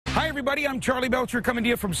Hi, everybody. I'm Charlie Belcher coming to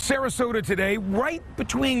you from Sarasota today, right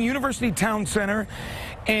between University Town Center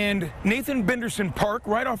and Nathan Benderson Park,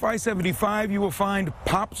 right off I-75. You will find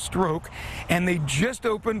Popstroke, and they just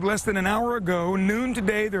opened less than an hour ago, noon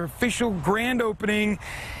today, their official grand opening.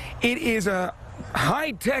 It is a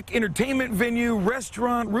high-tech entertainment venue,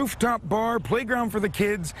 restaurant, rooftop bar, playground for the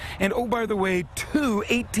kids, and oh, by the way, 2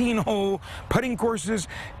 18-hole putting courses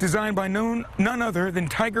designed by none other than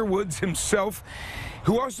Tiger Woods himself,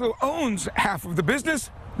 who also owns half of the business,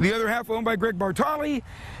 the other half owned by Greg Bartali.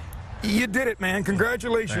 You did it, man.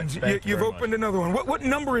 Congratulations. You've opened another one. What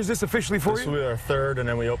number is this officially for you? This will be our third, and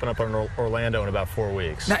then we open up in Orlando in about 4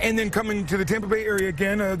 weeks. Now, and then coming to the Tampa Bay area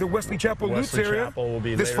again, the Wesley Chapel Lutz area. Wesley Chapel will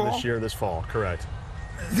be later this fall, correct.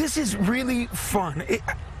 This is really fun.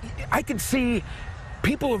 I could see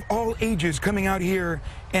people of all ages coming out here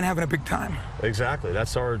and having a big time. Exactly.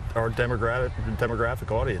 That's our demographic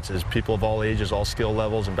audience, is people of all ages, all skill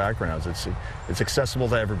levels and backgrounds. It's accessible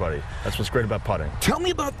to everybody. That's what's great about putting. Tell me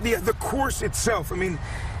about the course itself. I mean,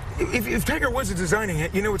 if Tiger Woods is designing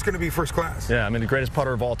it, you know it's going to be first class. Yeah, I mean, the greatest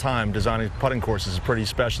putter of all time designing putting courses is pretty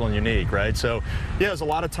special and unique, right? So, yeah, there's a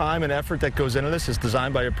lot of time and effort that goes into this. It's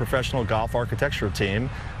designed by a professional golf architectural team,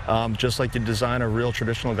 just like you design a real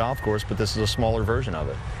traditional golf course, but this is a smaller version of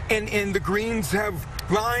it. And the greens have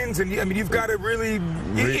lines, and I mean, you've got to really,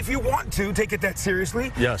 if you want to take it that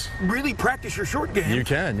seriously, yes, really practice your short game. You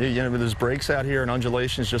can. You know, there's breaks out here and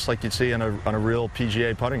undulations just like you'd see on a real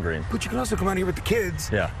PGA putting green. But you can also come out here with the kids,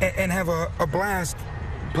 yeah, and have a blast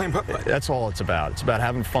playing putt. That's all it's about. It's about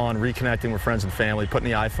having fun, reconnecting with friends and family, putting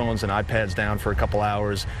the iPhones and iPads down for a couple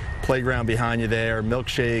hours, playground behind you there,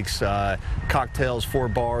 milkshakes, cocktails, 4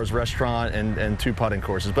 bars, restaurant, and 2 putting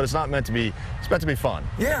courses. But it's not meant to be. It's meant to be fun.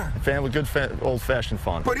 Yeah. Family, good old-fashioned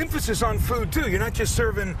fun. But emphasis on food too. You're not just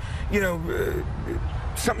serving, you know,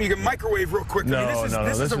 something you can microwave real quick. No, I mean,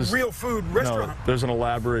 this is a real food restaurant. No, there's an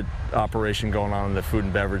elaborate operation going on the food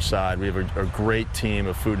and beverage side. We have a great team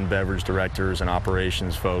of food and beverage directors and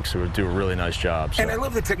operations folks who do a really nice job. So. And I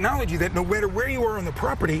love the technology that no matter where you are on the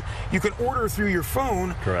property, you can order through your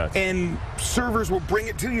phone. Correct. And servers will bring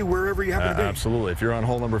it to you wherever you happen to be. Absolutely. If you're on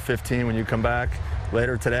hole number 15 when you come back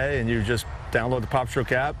later today and you just download the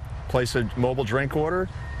Popstroke app, place a mobile drink order,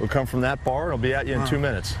 it'll come from that bar, and it'll be at you in 2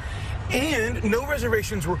 minutes. And no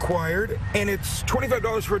reservations required, and it's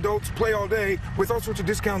 $25 for adults, play all day, with all sorts of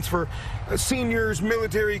discounts for seniors,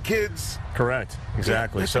 military, kids. Correct,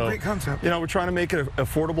 exactly. Yeah, that's a great concept. You know, we're trying to make it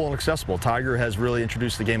affordable and accessible. Tiger has really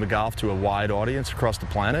introduced the game of golf to a wide audience across the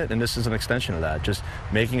planet, and this is an extension of that, just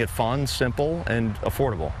making it fun, simple, and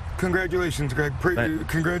affordable. Congratulations, Greg.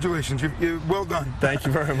 Congratulations. Well done. Thank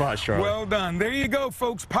you very much, Charlie. Well done. There you go,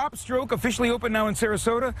 folks. Popstroke officially open now in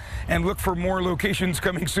Sarasota, and look for more locations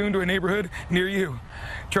coming soon to a neighborhood near you.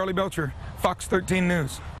 Charlie Belcher, Fox 13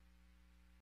 News.